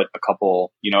maybe put a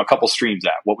couple streams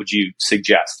at. What would you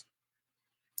suggest?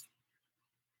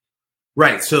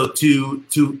 Right. So to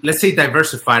let's say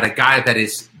diversified, a guy that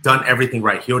has done everything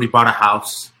right. He already bought a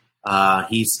house.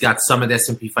 He's got some of the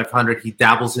S&P 500. He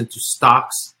dabbles into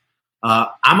stocks.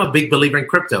 I'm a big believer in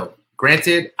crypto.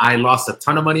 Granted, I lost a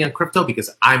ton of money on crypto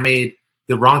because I made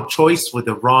the wrong choice with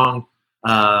the wrong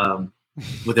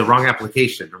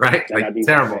application, right?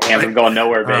 Terrible. Hands are going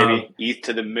nowhere, baby. ETH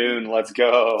to the moon. Let's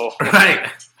go. Right.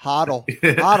 Hodl.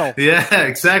 Yeah,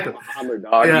 exactly.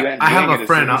 Dog. Yeah, I have a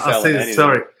friend. I'll say this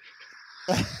story.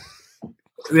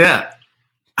 Yeah.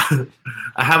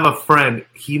 I have a friend.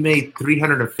 He made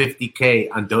 $350K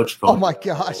on Dogecoin. Oh my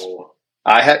gosh.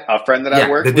 I had a friend that I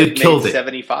worked with made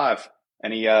 75,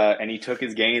 and he took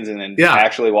his gains and then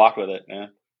actually walked with it.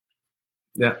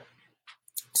 Yeah.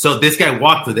 So this guy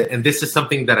walked with it, and this is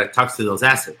something that I talks to those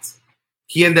assets.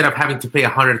 He ended up having to pay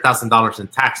 $100,000 in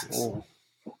taxes. Oh.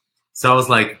 So I was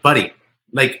like, buddy,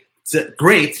 it's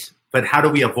great, but how do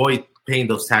we avoid paying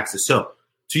those taxes? So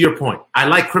to your point, I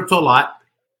like crypto a lot.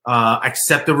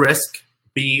 Accept the risk.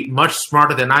 Be much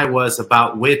smarter than I was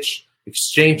about which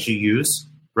exchange you use,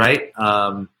 right?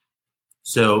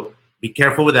 So be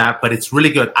careful with that, but it's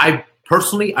really good. I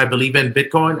believe in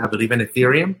Bitcoin. I believe in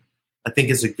Ethereum. I think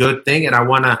is a good thing, and I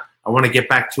wanna get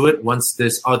back to it once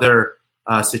this other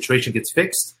situation gets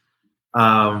fixed.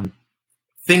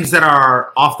 Things that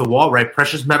are off the wall, right?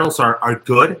 Precious metals are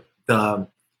good.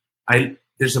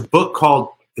 There's a book called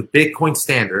The Bitcoin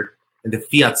Standard and the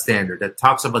Fiat Standard that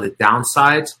talks about the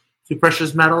downsides to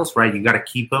precious metals, right? You got to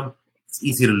keep them. It's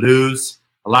easy to lose.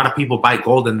 A lot of people buy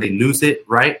gold and they lose it,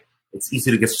 right? It's easy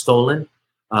to get stolen.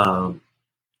 But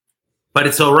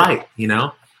it's all right, you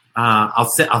know?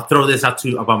 I'll throw this out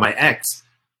to about my ex.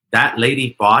 That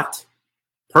lady bought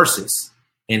purses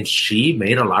and she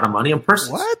made a lot of money on purses.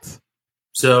 What?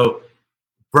 So,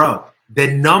 bro, the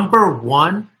number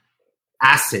one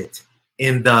asset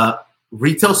in the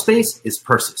retail space is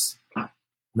purses.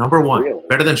 Number one, really?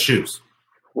 Better than shoes.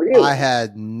 Really? I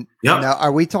had. Yep. Now,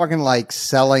 are we talking like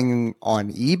selling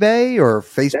on eBay or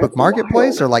Facebook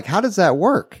Marketplace, or like how does that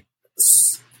work?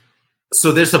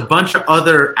 So there's a bunch of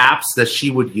other apps that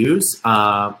she would use,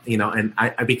 you know, and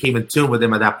I became in tune with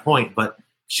them at that point. But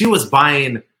she was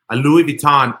buying a Louis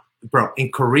Vuitton, bro. In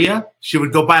Korea, she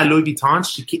would go buy a Louis Vuitton.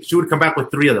 She would come back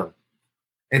with 3 of them,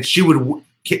 and she would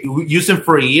use them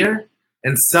for a year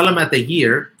and sell them at the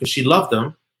year because she loved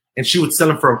them, and she would sell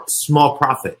them for a small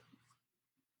profit.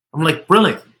 I'm like,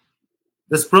 brilliant.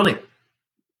 That's brilliant.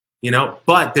 You know,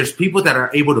 but there's people that are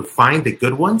able to find the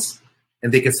good ones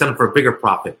and they can sell them for a bigger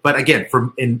profit. But again,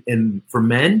 for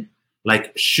men,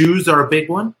 like shoes are a big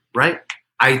one, right?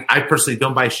 I personally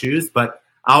don't buy shoes, but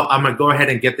I'm going to go ahead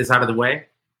and get this out of the way.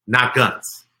 Not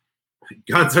guns.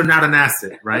 Guns are not an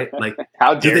asset, right? Like,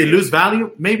 how do they lose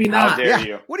value? Maybe not. How dare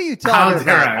you? What are you talking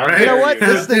about? Right? You know what?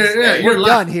 We're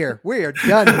done here. We are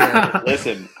done here.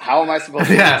 Listen, how am I supposed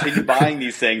to continue buying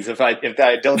these things if I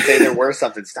don't say they're worth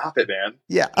something? Stop it, man.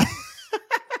 Yeah.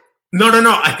 No.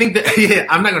 I think that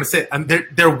I'm not going to say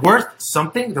it. They're worth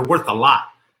something. They're worth a lot,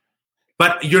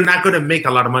 but you're not going to make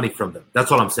a lot of money from them.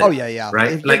 That's what I'm saying. Oh yeah.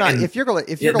 Right. If you're going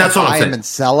to buy them and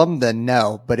sell them, then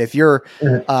no. But if you're,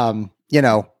 you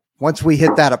know, once we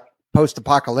hit that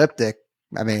post-apocalyptic,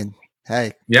 I mean,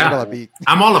 hey,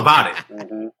 I'm all about it.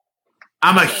 Mm-hmm.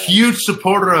 I'm a huge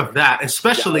supporter of that,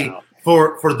 especially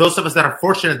for those of us that are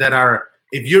fortunate that are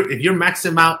if you're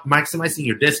maximizing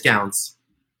your discounts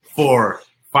for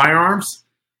firearms,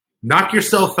 knock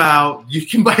yourself out. You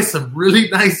can buy some really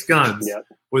nice guns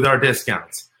with our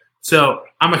discounts. So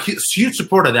I'm a huge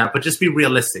supporter of that, but just be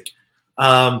realistic.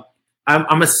 I'm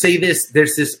gonna say this.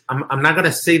 There's this. I'm not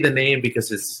gonna say the name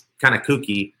because it's kind of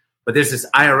kooky, but there's this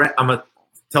IRS. I'm gonna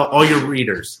tell all your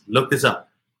readers, look this up.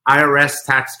 IRS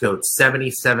tax code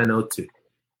 7702.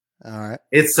 All right.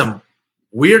 It's some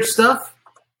weird stuff,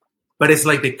 but it's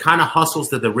like the kind of hustles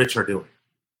that the rich are doing,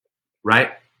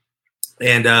 right?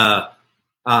 And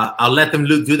I'll let them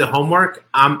do the homework.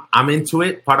 I'm into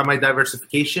it. Part of my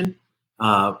diversification,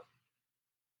 but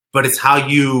it's how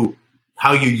you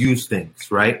use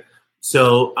things, right?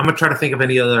 So I'm gonna try to think of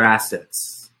any other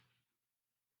assets.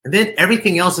 And then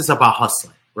everything else is about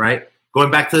hustling, right?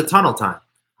 Going back to the tunnel time.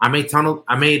 I made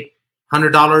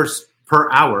 $100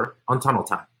 per hour on tunnel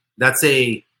time. That's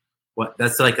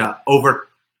like a over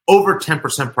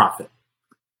 10% profit.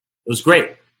 It was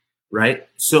great, right?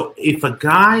 So if a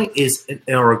guy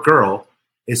or a girl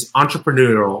is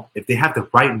entrepreneurial, if they have the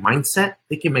right mindset,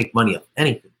 they can make money of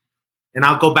anything. And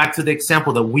I'll go back to the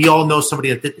example that we all know somebody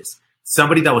that did this.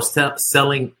 Somebody that was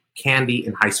selling candy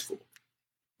in high school.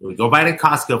 We go buy it in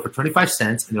Costco for 25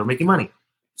 cents and they're making money.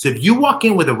 So if you walk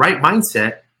in with the right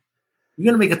mindset, you're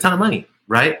going to make a ton of money,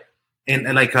 right?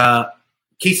 And like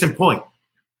case in point,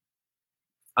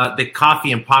 the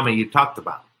coffee and pomade you talked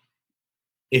about.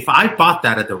 If I bought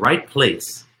that at the right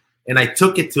place and I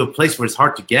took it to a place where it's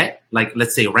hard to get, like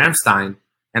let's say Ramstein,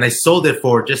 and I sold it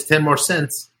for just 10 more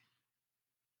cents,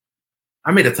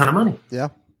 I made a ton of money. Yeah.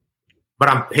 But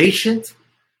I'm patient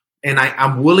and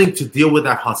I'm willing to deal with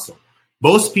that hustle.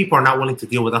 Most people are not willing to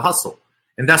deal with the hustle.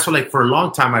 And that's why, like, for a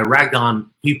long time, I ragged on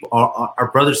people,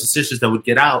 our brothers and sisters that would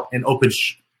get out and open,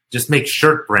 just make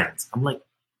shirt brands. I'm like,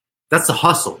 that's a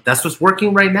hustle. That's what's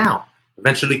working right now.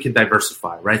 Eventually you can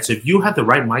diversify, right? So if you have the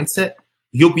right mindset,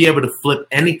 you'll be able to flip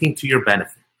anything to your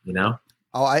benefit, you know?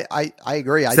 Oh, I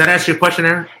agree. Does that answer your question,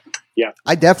 Aaron? Yeah.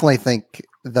 I definitely think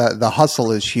the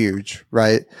hustle is huge,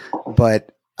 right?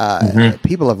 But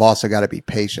people have also got to be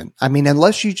patient. I mean,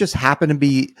 unless you just happen to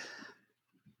be,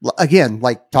 again,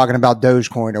 like talking about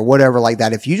Dogecoin or whatever like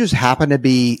that, if you just happen to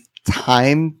be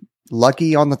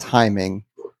lucky on the timing,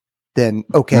 then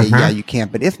okay, yeah, you can.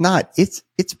 But if not, it's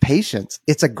patience.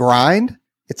 It's a grind,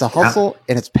 it's a hustle,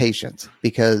 and it's patience,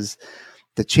 because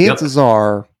the chances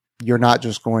are you're not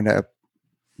just going to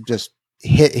just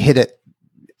hit it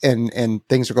and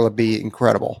things are going to be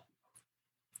incredible.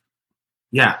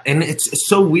 Yeah, and it's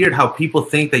so weird how people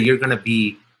think that you're going to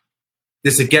be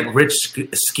this a get rich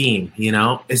scheme. You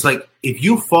know, it's like if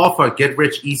you fall for a get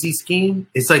rich easy scheme,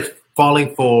 it's like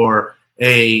falling for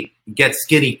a get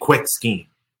skinny quick scheme.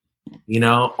 You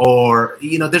know, or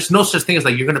there's no such thing as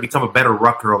like you're going to become a better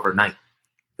rucker overnight.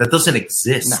 That doesn't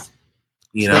exist. No,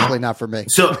 you know, definitely not for me.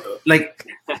 So like,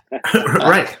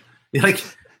 right, like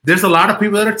there's a lot of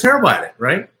people that are terrible at it,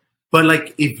 right? But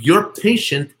like, if you're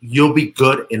patient, you'll be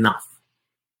good enough.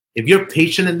 If you're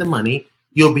patient in the money,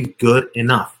 you'll be good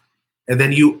enough. And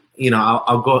then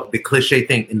I'll go the cliche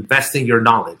thing, investing your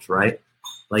knowledge, right?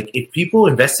 Like if people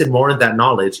invested more in that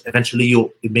knowledge, eventually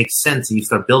it makes sense and you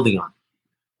start building on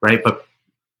it, right? But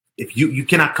if you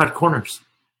cannot cut corners,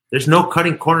 there's no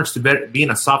cutting corners to being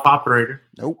a soft operator.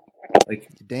 Nope. Like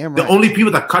damn right. The only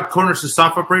people that cut corners to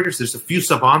soft operators, there's a few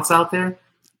savants out there.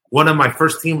 One of my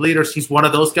first team leaders, he's one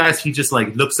of those guys. He just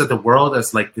like looks at the world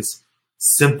as like this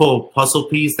simple puzzle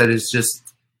piece that is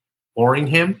just boring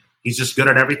him. He's just good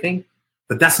at everything.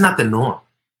 But that's not the norm.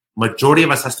 Majority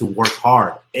of us has to work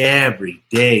hard every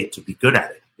day to be good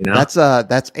at it. You know,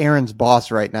 that's Aaron's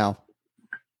boss right now.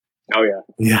 Oh yeah,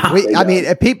 yeah. I mean,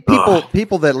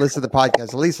 people that listen to the podcast,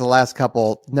 at least the last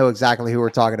couple, know exactly who we're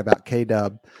talking about.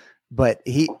 K-Dub, but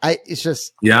he's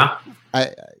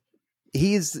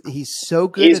so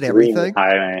good at everything.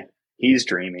 He's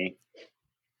dreamy.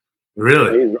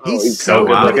 Really? He's so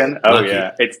good looking. Oh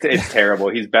yeah, it's terrible.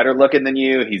 He's better looking than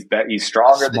you. He's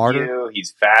stronger than you.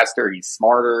 He's faster. He's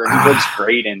smarter. He looks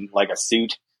great in like a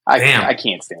suit. I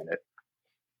can't stand it.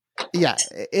 Yeah,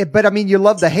 but I mean, you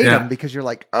love to hate him because you're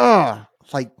like,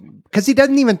 because he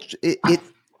doesn't even.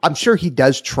 I'm sure he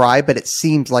does try, but it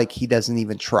seems like he doesn't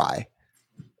even try.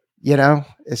 You know,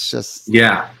 it's just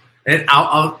And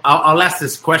I'll ask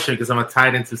this question because I'm gonna tie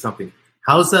it into something.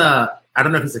 How's I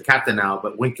don't know if he's a captain now,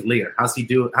 but Wink Lear, how's he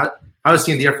do? How is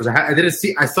he in the Air Force? I didn't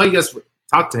see. I saw you guys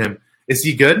talk to him. Is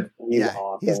he good? He's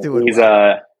awesome. He's doing.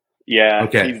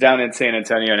 Okay. He's down in San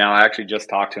Antonio now. I actually just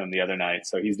talked to him the other night,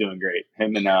 so he's doing great.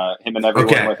 Him and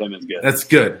everyone with him is good. That's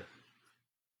good.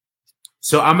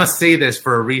 So I'm gonna say this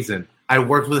for a reason. I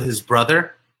worked with his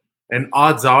brother, and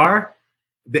odds are,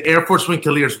 the Air Force Wink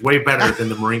Lear is way better than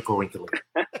the Marine Corps Wink Lear.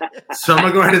 So I'm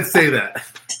gonna go ahead and say that.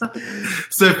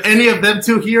 So if any of them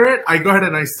two hear it, I go ahead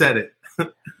and I said it.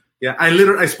 Yeah,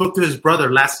 I spoke to his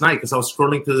brother last night because I was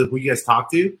scrolling through who you guys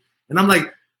talked to, and I'm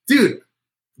like, dude,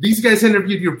 these guys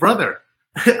interviewed your brother.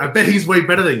 I bet he's way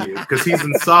better than you because he's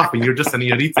in SOF and you're just an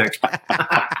EOD tech.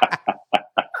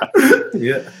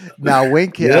 Yeah. Now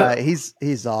Wink,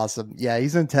 he's awesome. Yeah,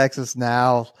 he's in Texas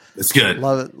now. It's good.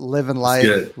 Living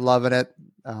life, loving it.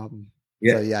 So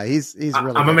he's really.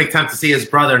 I'm gonna make time to see his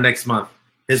brother next month.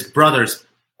 His brother's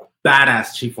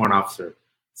badass chief warrant officer.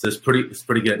 So it's pretty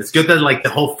good. It's good that like the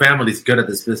whole family's good at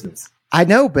this business. I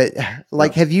know, but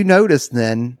like, have you noticed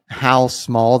then how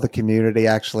small the community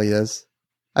actually is?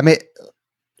 I mean,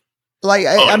 like,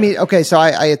 I mean, okay, so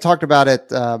I had talked about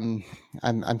it.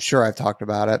 I'm sure I've talked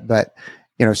about it, but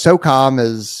SOCOM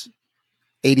is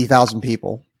 80,000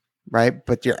 people, right?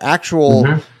 But your actual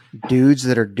dudes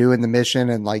that are doing the mission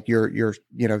and like your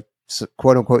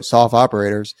quote unquote soft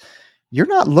operators, you're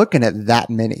not looking at that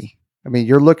many. I mean,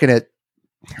 you're looking at.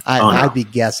 I'd be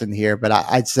guessing here, but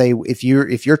I'd say if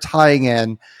you're tying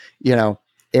in,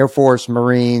 Air Force,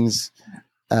 Marines,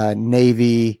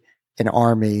 Navy, and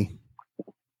Army,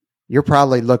 you're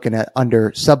probably looking at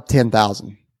under sub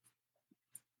 10,000,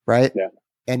 right? Yeah,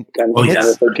 and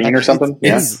 13 or something.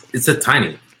 It's a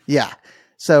tiny. Yeah.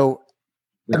 So,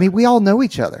 I mean, we all know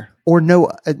each other, or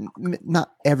know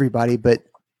not everybody, but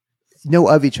know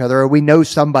of each other, or we know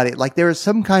somebody. Like there is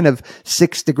some kind of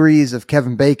 6 degrees of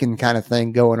Kevin Bacon kind of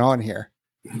thing going on here.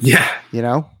 Yeah.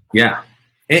 Yeah.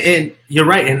 And you're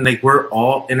right. And like, we're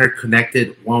all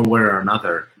interconnected one way or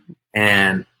another.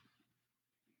 And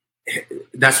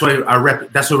that's why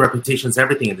reputation is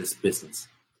everything in this business.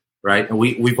 Right. And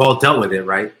we've all dealt with it.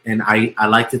 Right. And I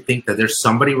like to think that there's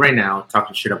somebody right now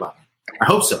talking shit about me. I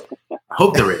hope so. I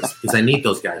hope there is, because I need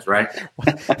those guys, right?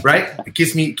 Right? It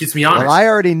keeps me honest. Well, I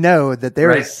already know that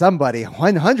there is somebody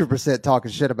 100%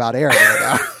 talking shit about Aaron right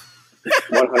now.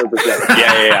 100%.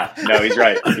 Yeah. No, he's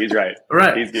right.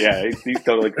 Right. He's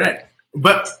totally correct. Right.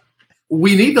 But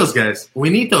we need those guys.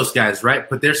 Right?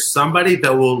 But there's somebody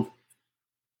that will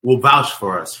vouch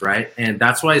for us, right? And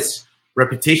that's why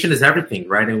reputation is everything,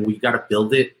 right? And we got to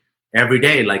build it every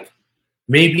day. Like,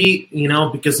 maybe,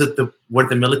 because of what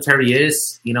the military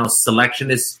is,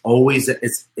 selection is always,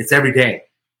 it's every day,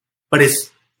 but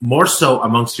it's more so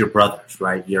amongst your brothers,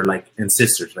 right? You're like, and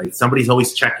sisters, right? Somebody's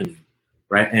always checking you,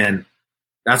 right? And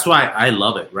that's why I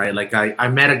love it, right? Like I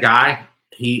met a guy,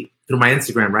 through my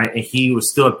Instagram, right? And he was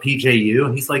still at PJU,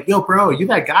 and he's like, "Yo, bro, are you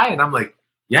that guy?" And I'm like,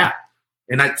 "Yeah."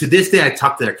 And to this day, I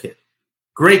talk to that kid.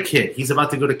 Great kid. He's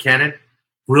about to go to Canon.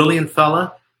 Brilliant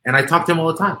fella. And I talk to him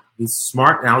all the time. He's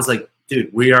smart. And I was like,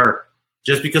 dude,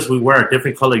 just because we wear a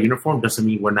different color uniform doesn't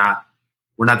mean we're not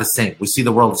the same. We see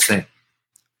the world the same.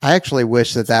 I actually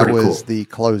wish that was the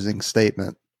closing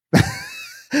statement.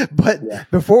 But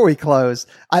before we close,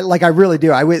 I really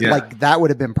do. I would like that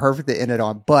would have been perfect to end it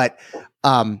on. But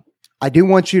I do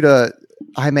want you to,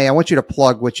 Jaime, I want you to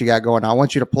plug what you got going on. I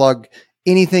want you to plug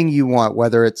anything you want,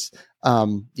 whether it's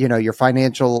your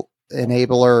financial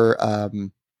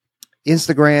enabler,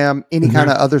 Instagram, any kind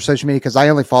of other social media, because I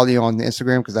only follow you on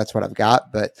Instagram because that's what I've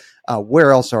got. But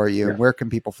where else are you? And where can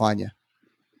people find you?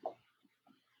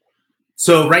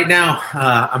 So right now,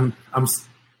 I'm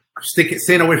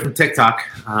staying away from TikTok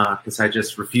because I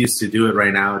just refuse to do it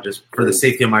right now, just for the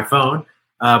safety of my phone.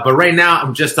 But right now,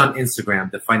 I'm just on Instagram,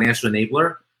 the Financial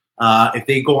Enabler. If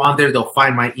they go on there, they'll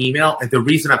find my email. And the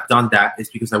reason I've done that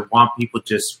is because I want people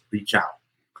to just reach out.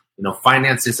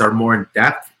 Finances are more in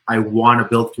depth. I want to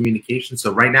build communication.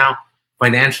 So right now,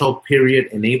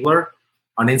 Financial.Enabler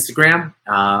on Instagram,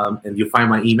 and you'll find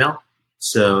my email.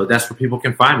 So that's where people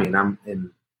can find me.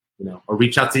 Or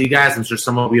reach out to you guys. I'm sure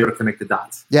someone will be able to connect the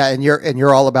dots. Yeah, and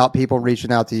you're all about people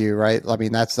reaching out to you, right? I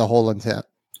mean, that's the whole intent.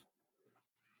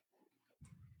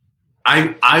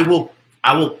 I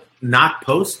will not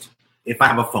post if I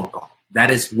have a phone call.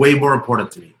 That is way more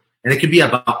important to me. And it can be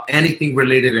about anything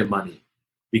related to money.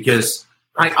 Because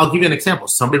I'll give you an example.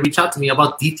 Somebody reached out to me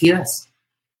about DTS.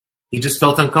 He just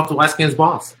felt uncomfortable asking his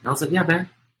boss. And I was like, yeah, man,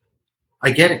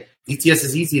 I get it. DTS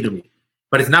is easy to me,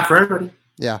 but it's not for everybody.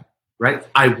 Yeah. Right.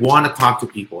 I want to talk to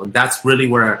people. And that's really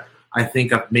where I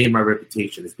think I've made my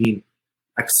reputation, is being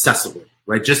accessible,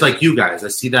 right? Just like you guys. I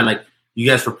see that you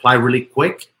guys reply really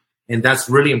quick. And that's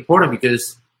really important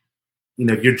because,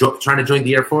 if you're trying to join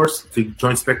the Air Force, to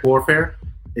join Spec Warfare,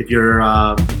 if you're,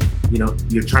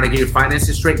 you're trying to get your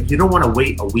finances straight, you don't want to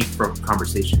wait a week for a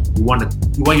conversation. You want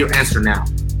your answer now,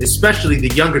 especially the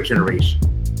younger generation.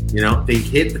 They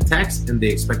hit the text and they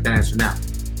expect that answer now.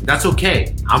 That's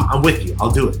okay. I'm with you.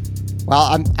 I'll do it.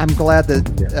 Well, I'm glad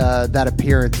that that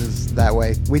appearance is that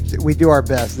way. We do our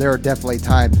best. There are definitely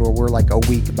times where we're like a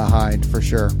week behind for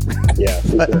sure. Yeah,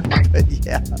 but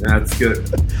yeah, that's good.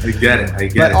 I get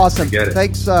it. But awesome.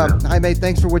 Thanks, Jaime.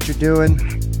 Thanks for what you're doing,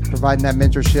 providing that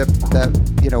mentorship, that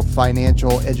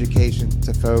financial education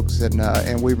to folks,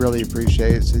 and we really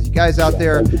appreciate it. So you guys out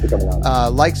there,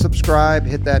 like, subscribe,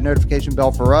 hit that notification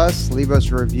bell for us, leave us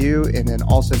a review, and then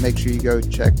also make sure you go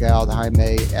check out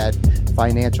Jaime at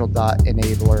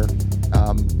Financial.Enabler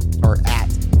or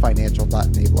at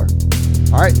Financial.Enabler.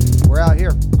 All right, we're out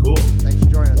here. Cool. Thanks for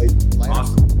joining us.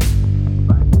 Awesome.